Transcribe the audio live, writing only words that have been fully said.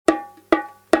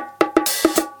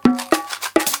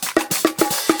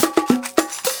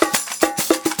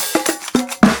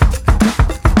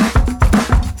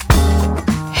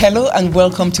Hello and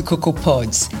welcome to Cocoa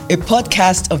Pods, a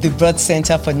podcast of the Broad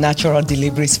Center for Natural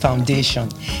Deliveries Foundation,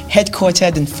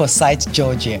 headquartered in Forsyth,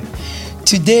 Georgia.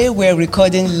 Today we're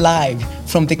recording live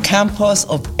from the campus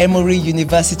of Emory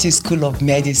University School of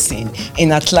Medicine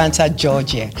in Atlanta,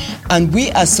 Georgia. And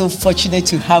we are so fortunate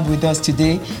to have with us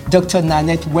today Dr.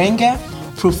 Nanette Wenger,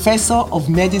 Professor of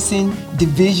Medicine,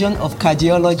 Division of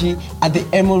Cardiology at the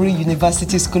Emory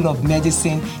University School of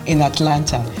Medicine in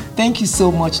Atlanta. Thank you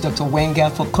so much, Dr. Wenger,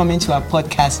 for coming to our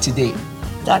podcast today.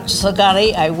 Dr.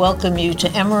 Salgati, I welcome you to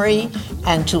Emory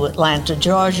and to Atlanta,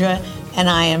 Georgia, and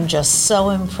I am just so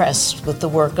impressed with the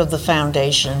work of the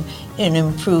foundation in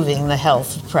improving the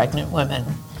health of pregnant women.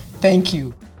 Thank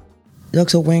you.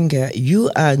 Dr. Wenger, you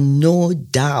are no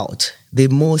doubt the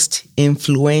most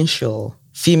influential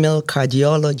female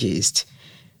cardiologist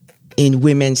in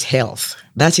women's health.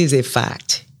 That is a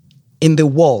fact. In the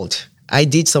world, I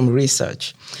did some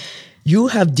research. You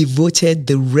have devoted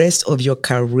the rest of your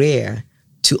career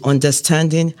to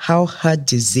understanding how heart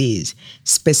disease,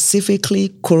 specifically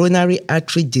coronary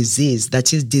artery disease,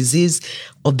 that is disease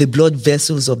of the blood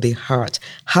vessels of the heart,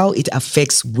 how it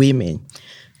affects women.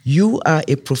 You are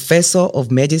a professor of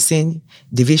medicine,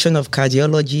 Division of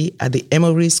Cardiology at the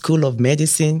Emory School of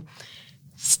Medicine,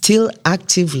 still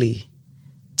actively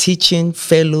teaching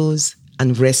fellows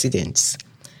and residents.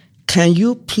 Can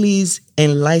you please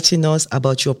enlighten us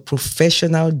about your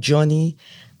professional journey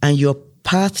and your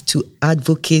path to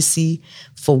advocacy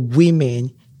for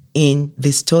women in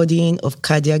the studying of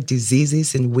cardiac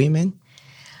diseases in women?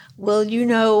 Well, you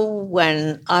know,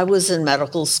 when I was in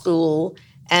medical school,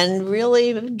 and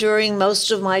really during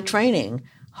most of my training,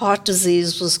 heart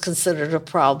disease was considered a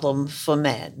problem for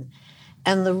men.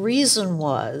 And the reason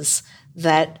was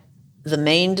that the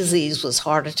main disease was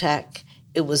heart attack.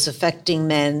 It was affecting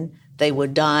men. They were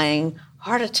dying.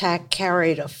 Heart attack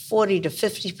carried a 40 to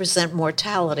 50%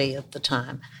 mortality at the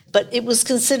time. But it was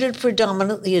considered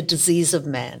predominantly a disease of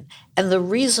men. And the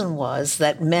reason was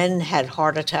that men had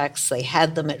heart attacks. They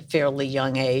had them at fairly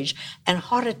young age. And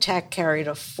heart attack carried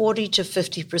a 40 to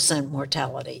 50%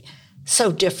 mortality.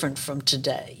 So different from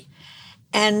today.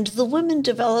 And the women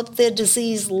developed their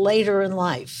disease later in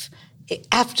life,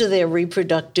 after their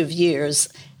reproductive years,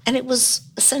 and it was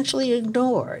essentially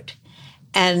ignored.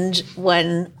 And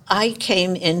when I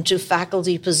came into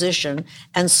faculty position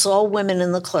and saw women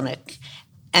in the clinic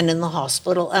and in the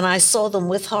hospital, and I saw them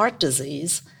with heart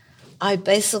disease, I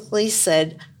basically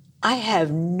said, I have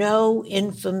no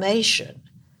information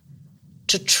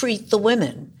to treat the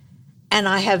women, and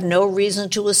I have no reason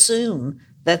to assume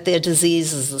that their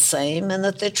disease is the same and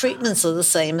that their treatments are the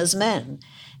same as men.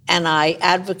 And I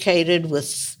advocated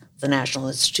with the National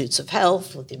Institutes of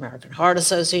Health, with the American Heart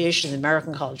Association, the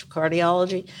American College of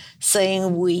Cardiology,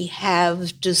 saying we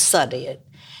have to study it.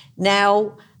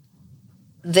 Now,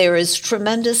 there is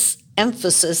tremendous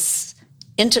emphasis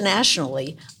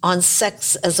internationally on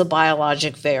sex as a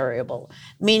biologic variable,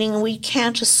 meaning we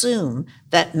can't assume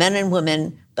that men and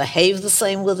women behave the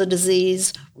same with a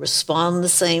disease, respond the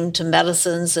same to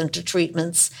medicines and to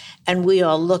treatments, and we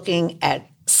are looking at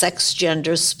sex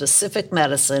gender specific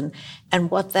medicine, and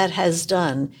what that has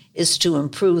done is to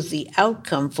improve the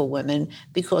outcome for women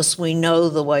because we know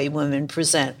the way women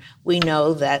present. We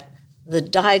know that the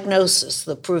diagnosis,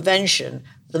 the prevention,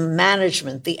 the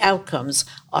management, the outcomes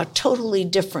are totally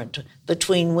different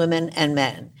between women and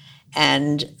men.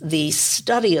 And the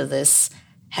study of this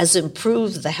has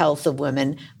improved the health of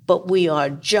women, but we are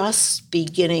just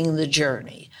beginning the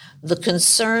journey. The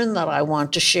concern that I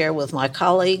want to share with my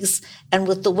colleagues and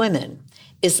with the women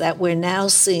is that we're now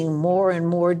seeing more and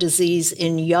more disease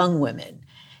in young women,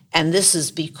 and this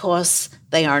is because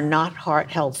they are not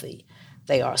heart healthy.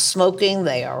 They are smoking,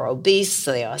 they are obese,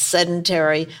 they are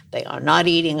sedentary, they are not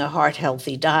eating a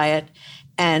heart-healthy diet,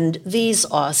 and these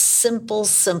are simple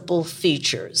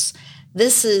features.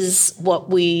 This is what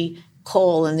we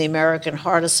call in the American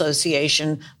Heart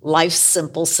Association Life's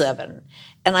Simple 7.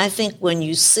 And I think when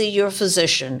you see your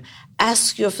physician,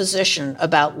 ask your physician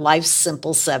about Life's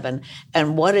Simple 7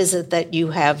 and what is it that you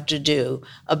have to do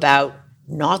about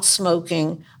not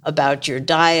smoking, about your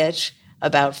diet,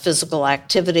 about physical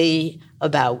activity,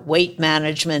 about weight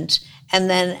management, and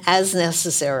then, as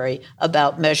necessary,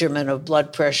 about measurement of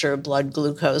blood pressure, blood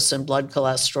glucose, and blood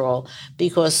cholesterol,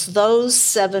 because those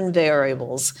 7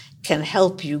 variables can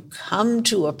help you come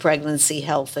to a pregnancy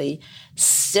healthy,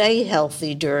 stay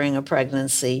healthy during a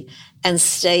pregnancy, and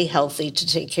stay healthy to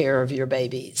take care of your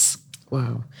babies.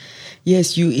 Wow.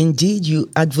 Yes, you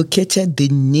advocated the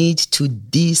need to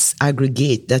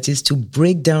disaggregate, that is to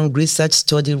break down research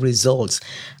study results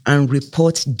and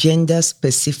report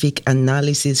gender-specific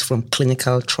analysis from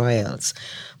clinical trials.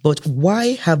 But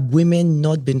why have women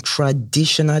not been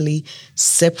traditionally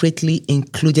separately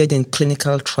included in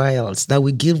clinical trials that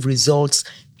will give results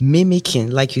mimicking,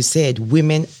 like you said,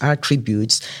 women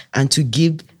attributes, and to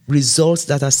give results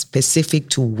that are specific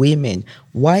to women?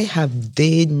 Why have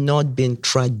they not been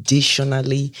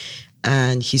traditionally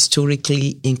and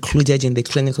historically included in the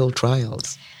clinical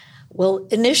trials? Well,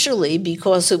 initially,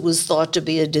 because it was thought to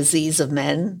be a disease of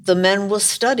men, the men were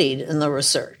studied in the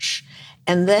research.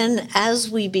 And then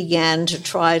as we began to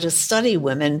try to study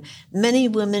women, many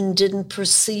women didn't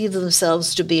perceive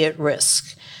themselves to be at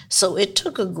risk. So it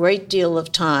took a great deal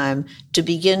of time to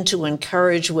begin to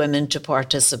encourage women to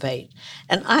participate.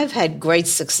 And I've had great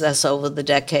success over the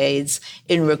decades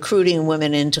in recruiting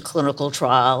women into clinical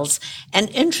trials. And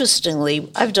interestingly,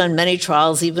 I've done many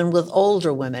trials even with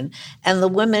older women, and the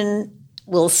women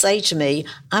will say to me,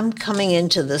 I'm coming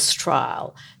into this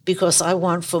trial because I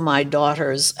want for my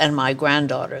daughters and my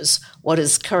granddaughters what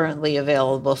is currently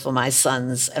available for my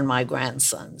sons and my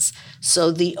grandsons.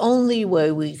 So the only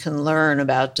way we can learn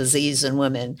about disease in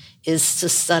women is to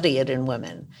study it in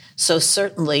women. So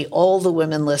certainly all the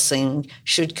women listening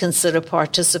should consider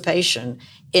participation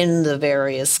in the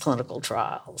various clinical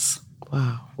trials.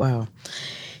 Wow.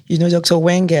 You know, Dr.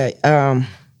 Wenger,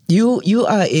 you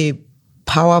are a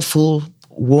powerful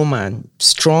woman,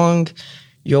 strong,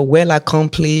 you're well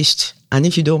accomplished. And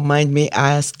if you don't mind me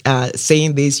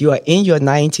saying this, you are in your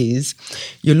 90s.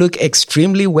 You look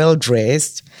extremely well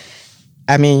dressed.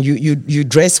 I mean, you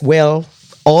dress well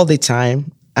all the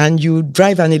time, and you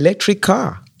drive an electric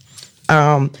car.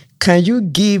 Can you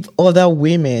give other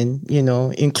women,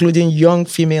 including young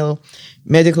female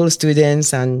medical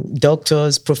students and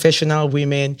doctors, professional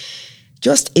women,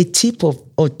 just a tip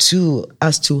or two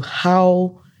as to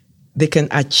how they can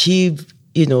achieve,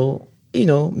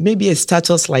 maybe a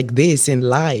status like this in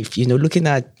life, looking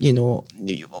at,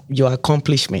 your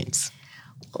accomplishments?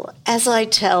 As I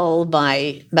tell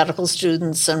my medical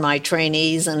students and my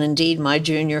trainees, and indeed my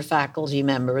junior faculty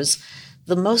members,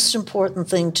 the most important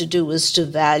thing to do is to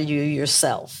value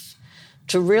yourself,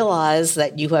 to realize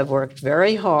that you have worked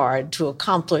very hard to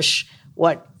accomplish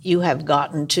what you have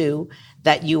gotten to,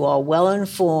 that you are well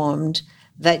informed,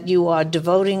 that you are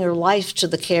devoting your life to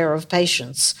the care of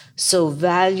patients. So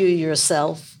value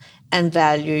yourself and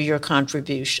value your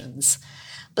contributions.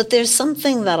 But there's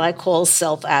something that I call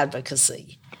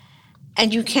self-advocacy.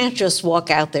 And you can't just walk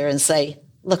out there and say,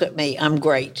 look at me, I'm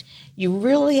great. You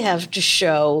really have to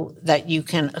show that you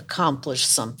can accomplish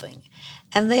something.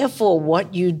 And therefore,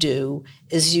 what you do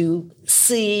is you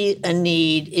see a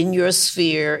need in your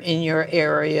sphere, in your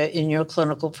area, in your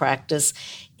clinical practice.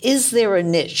 Is there a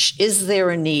niche? Is there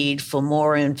a need for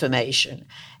more information?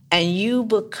 And you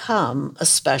become a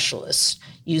specialist.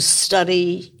 You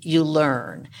study, you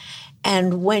learn.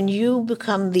 And when you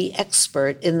become the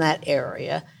expert in that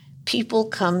area, people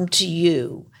come to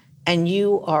you and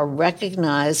you are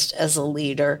recognized as a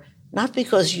leader, not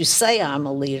because you say I'm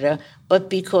a leader, but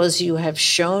because you have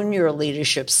shown your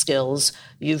leadership skills,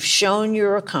 you've shown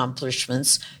your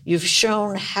accomplishments, you've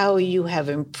shown how you have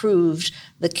improved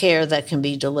the care that can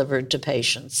be delivered to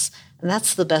patients. And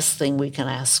that's the best thing we can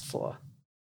ask for.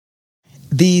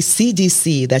 The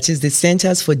CDC, that is the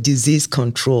Centers for Disease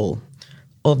Control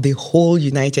of the whole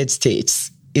United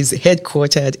States, is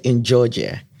headquartered in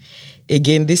Georgia.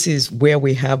 Again, this is where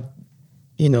we have,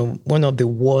 one of the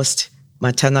worst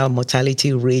maternal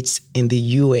mortality rates in the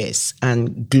US and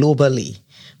globally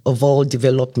of all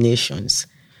developed nations.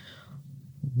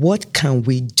 What can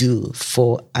we do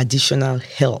for additional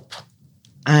help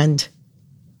and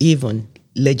even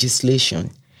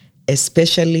legislation,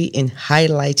 especially in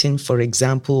highlighting, for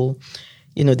example,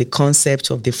 the concept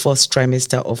of the first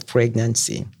trimester of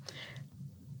pregnancy?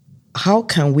 How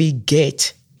can we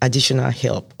get additional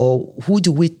help, or who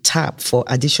do we tap for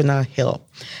additional help?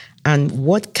 And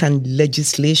what can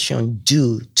legislation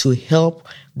do to help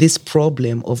this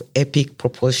problem of epic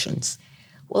proportions?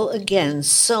 Well, again,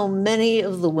 so many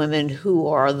of the women who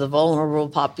are the vulnerable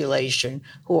population,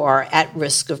 who are at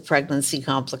risk of pregnancy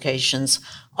complications,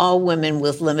 are women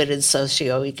with limited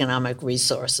socioeconomic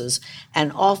resources.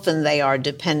 And often they are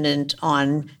dependent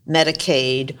on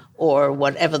Medicaid or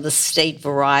whatever the state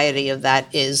variety of that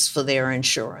is for their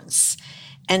insurance.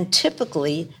 And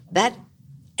typically that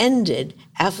ended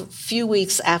a few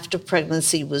weeks after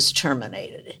pregnancy was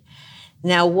terminated.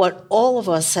 Now, what all of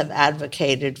us have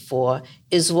advocated for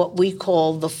is what we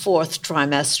call the fourth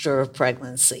trimester of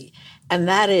pregnancy, and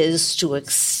that is to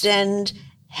extend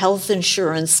health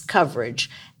insurance coverage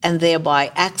and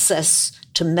thereby access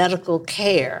to medical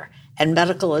care and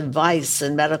medical advice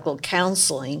and medical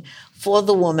counseling for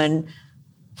the woman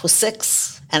for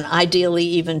 6 and ideally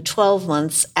even 12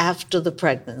 months after the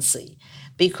pregnancy,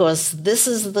 because this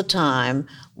is the time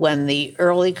when the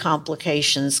early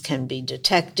complications can be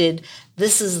detected.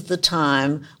 This is the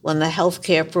time when the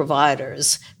healthcare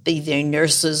providers, be they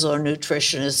nurses or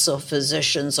nutritionists or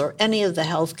physicians or any of the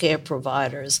healthcare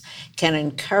providers, can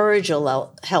encourage a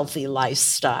healthy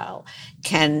lifestyle,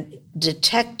 can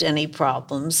detect any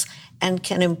problems, and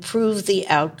can improve the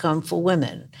outcome for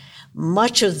women.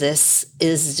 Much of this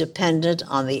is dependent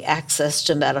on the access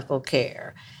to medical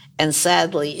care. And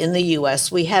sadly, in the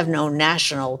U.S., we have no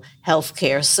national health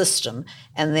care system,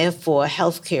 and therefore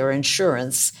health care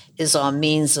insurance is our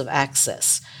means of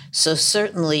access. So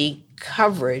certainly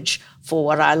coverage for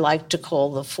what I like to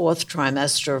call the 4th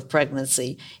trimester of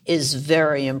pregnancy is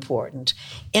very important.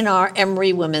 In our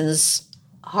Emory Women's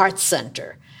Heart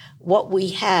Center, what we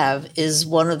have is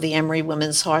one of the Emory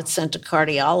Women's Heart Center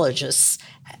cardiologists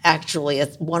actually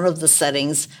at one of the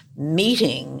settings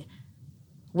meeting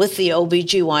with the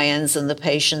OBGYNs and the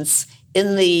patients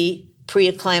in the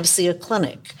preeclampsia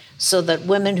clinic, so that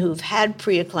women who've had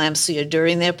preeclampsia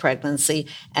during their pregnancy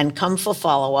and come for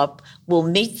follow-up will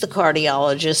meet the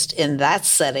cardiologist in that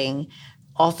setting.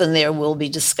 Often there will be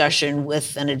discussion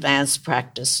with an advanced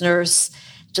practice nurse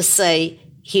to say,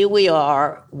 here we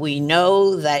are, we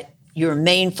know that your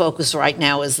main focus right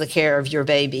now is the care of your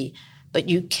baby, but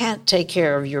you can't take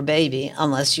care of your baby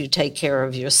unless you take care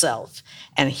of yourself.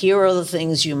 And here are the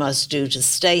things you must do to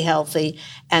stay healthy,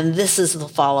 and this is the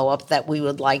follow-up that we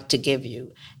would like to give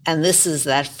you. And this is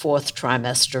that 4th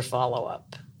trimester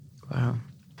follow-up. Wow.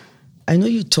 I know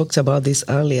you talked about this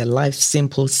earlier, Life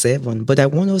Simple 7, but I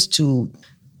want us to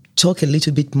talk a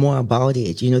little bit more about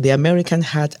it. You know, the American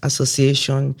Heart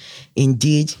Association,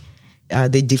 indeed,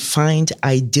 they defined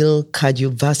ideal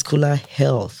cardiovascular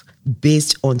health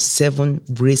based on 7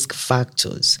 risk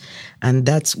factors, and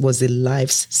that was the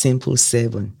Life's Simple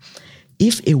 7.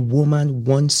 If a woman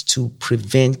wants to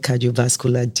prevent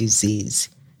cardiovascular disease,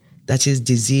 that is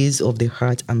disease of the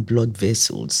heart and blood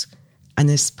vessels, and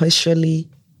especially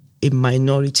a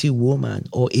minority woman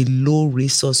or a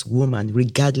low-resource woman,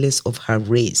 regardless of her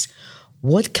race,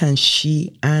 what can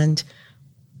she and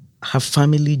her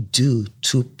family do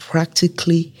to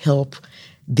practically help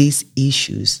these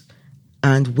issues?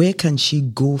 And where can she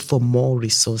go for more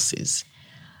resources?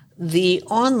 The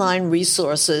online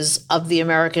resources of the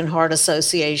American Heart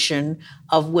Association,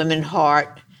 of Women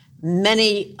Heart,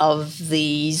 many of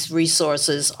these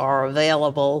resources are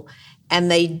available, and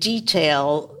they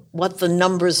detail what the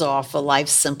numbers are for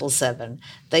Life's Simple 7.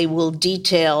 They will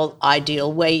detail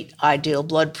ideal weight, ideal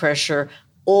blood pressure,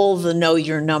 all the know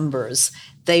your numbers.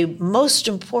 The most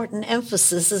important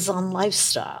emphasis is on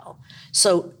lifestyle.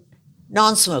 So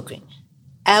non-smoking.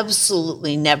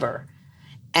 Absolutely never.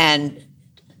 And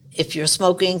if you're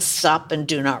smoking, stop and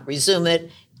do not resume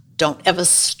it. Don't ever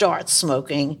start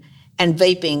smoking. And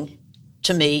vaping,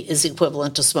 to me, is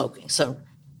equivalent to smoking. So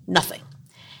nothing.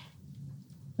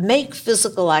 Make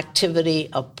physical activity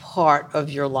a part of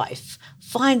your life.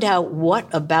 Find out what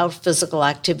about physical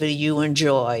activity you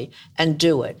enjoy and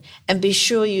do it. And be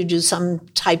sure you do some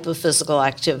type of physical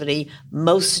activity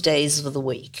most days of the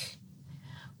week.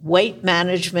 Weight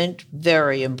management,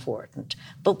 very important.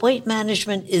 But weight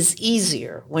management is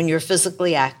easier when you're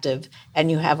physically active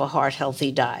and you have a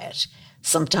heart-healthy diet.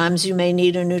 Sometimes you may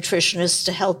need a nutritionist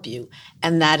to help you,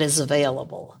 and that is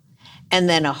available. And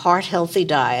then a heart-healthy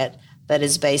diet that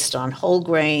is based on whole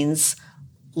grains,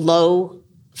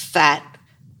 low-fat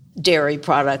dairy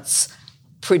products,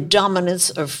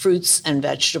 predominance of fruits and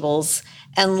vegetables,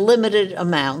 and limited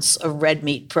amounts of red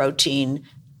meat protein,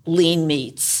 lean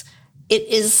meats. It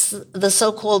is the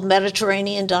so-called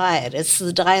Mediterranean diet. It's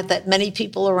the diet that many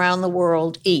people around the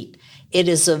world eat. It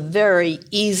is a very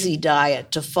easy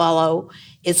diet to follow.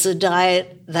 It's a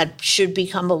diet that should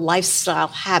become a lifestyle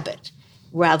habit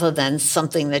rather than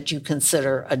something that you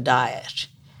consider a diet.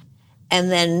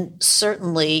 And then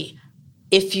certainly,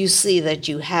 if you see that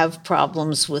you have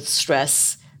problems with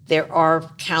stress, there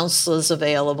are counselors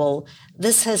available.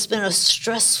 This has been a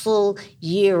stressful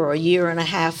year or year and a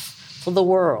half for the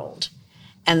world.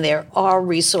 And there are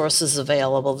resources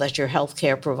available that your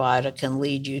healthcare provider can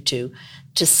lead you to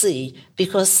see,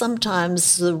 because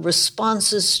sometimes the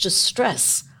responses to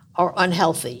stress are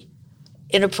unhealthy.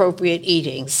 Inappropriate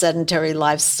eating, sedentary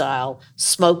lifestyle,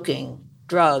 smoking,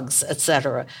 drugs,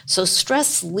 etc. So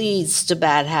stress leads to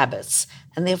bad habits,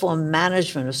 and therefore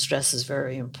management of stress is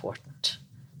very important.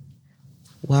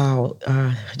 Wow.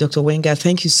 Dr. Wenger,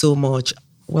 thank you so much.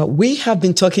 Well, we have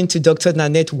been talking to Dr.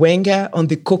 Nanette Wenger on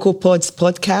the Cocoa Pods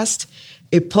podcast,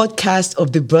 a podcast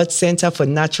of the Birth Center for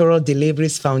Natural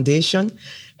Deliveries Foundation,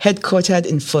 headquartered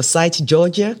in Forsyth,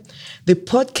 Georgia. The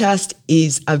podcast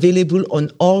is available on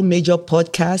all major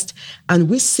podcasts, and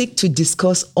we seek to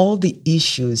discuss all the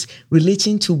issues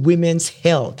relating to women's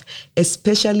health,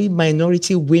 especially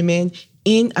minority women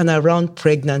in and around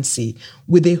pregnancy,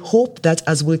 with the hope that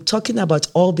as we're talking about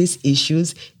all these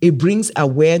issues, it brings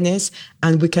awareness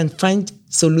and we can find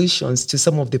solutions to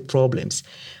some of the problems.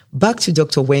 Back to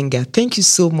Dr. Wenger. Thank you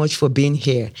so much for being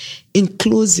here. In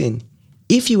closing,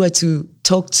 if you were to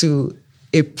talk to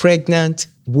a pregnant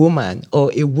woman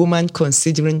or a woman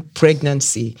considering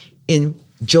pregnancy in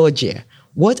Georgia,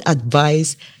 what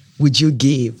advice would you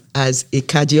give as a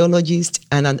cardiologist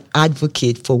and an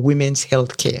advocate for women's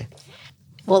health care?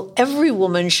 Well, every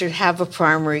woman should have a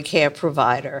primary care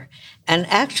provider. And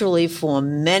actually, for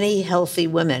many healthy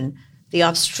women, the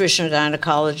obstetrician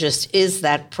gynecologist is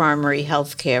that primary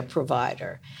health care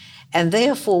provider. And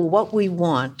therefore, what we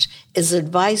want is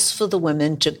advice for the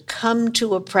women to come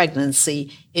to a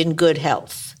pregnancy in good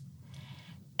health.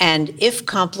 And if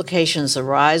complications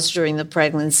arise during the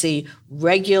pregnancy,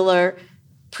 regular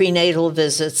prenatal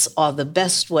visits are the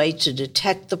best way to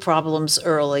detect the problems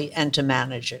early and to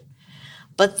manage it.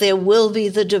 But there will be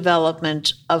the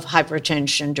development of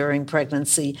hypertension during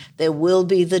pregnancy. There will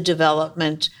be the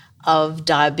development of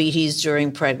diabetes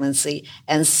during pregnancy.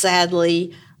 And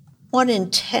sadly, 1 in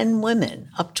 10 women,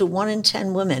 up to 1 in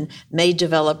 10 women, may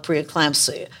develop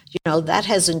preeclampsia. That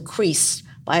has increased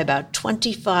by about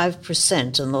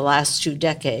 25% in the last 2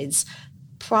 decades,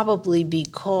 probably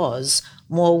because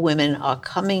more women are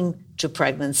coming to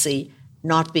pregnancy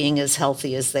not being as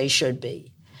healthy as they should be.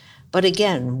 But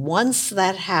again, once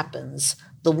that happens,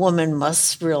 the woman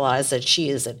must realize that she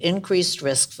is at increased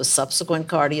risk for subsequent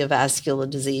cardiovascular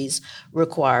disease,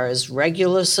 requires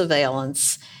regular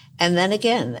surveillance, and then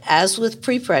again, as with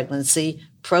pre-pregnancy,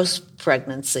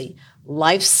 post-pregnancy,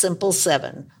 Life's Simple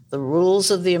 7, the rules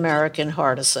of the American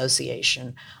Heart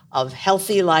Association, of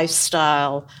healthy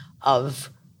lifestyle, of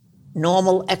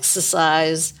normal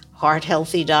exercise,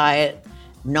 heart-healthy diet,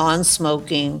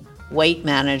 non-smoking, weight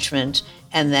management,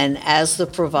 and then as the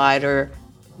provider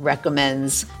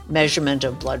recommends, measurement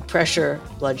of blood pressure,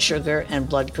 blood sugar, and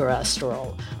blood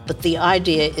cholesterol. But the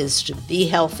idea is to be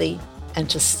healthy and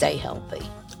to stay healthy.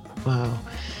 Wow.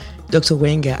 Dr.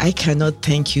 Wenger, I cannot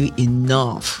thank you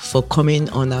enough for coming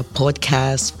on our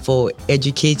podcast, for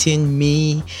educating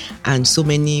me and so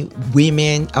many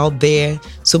women out there,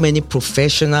 so many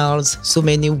professionals, so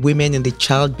many women in the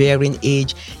childbearing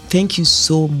age. Thank you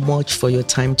so much for your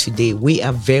time today. We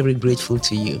are very grateful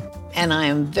to you. And I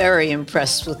am very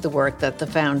impressed with the work that the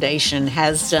foundation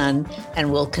has done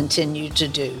and will continue to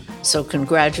do. So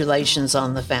congratulations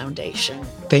on the foundation.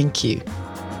 Thank you.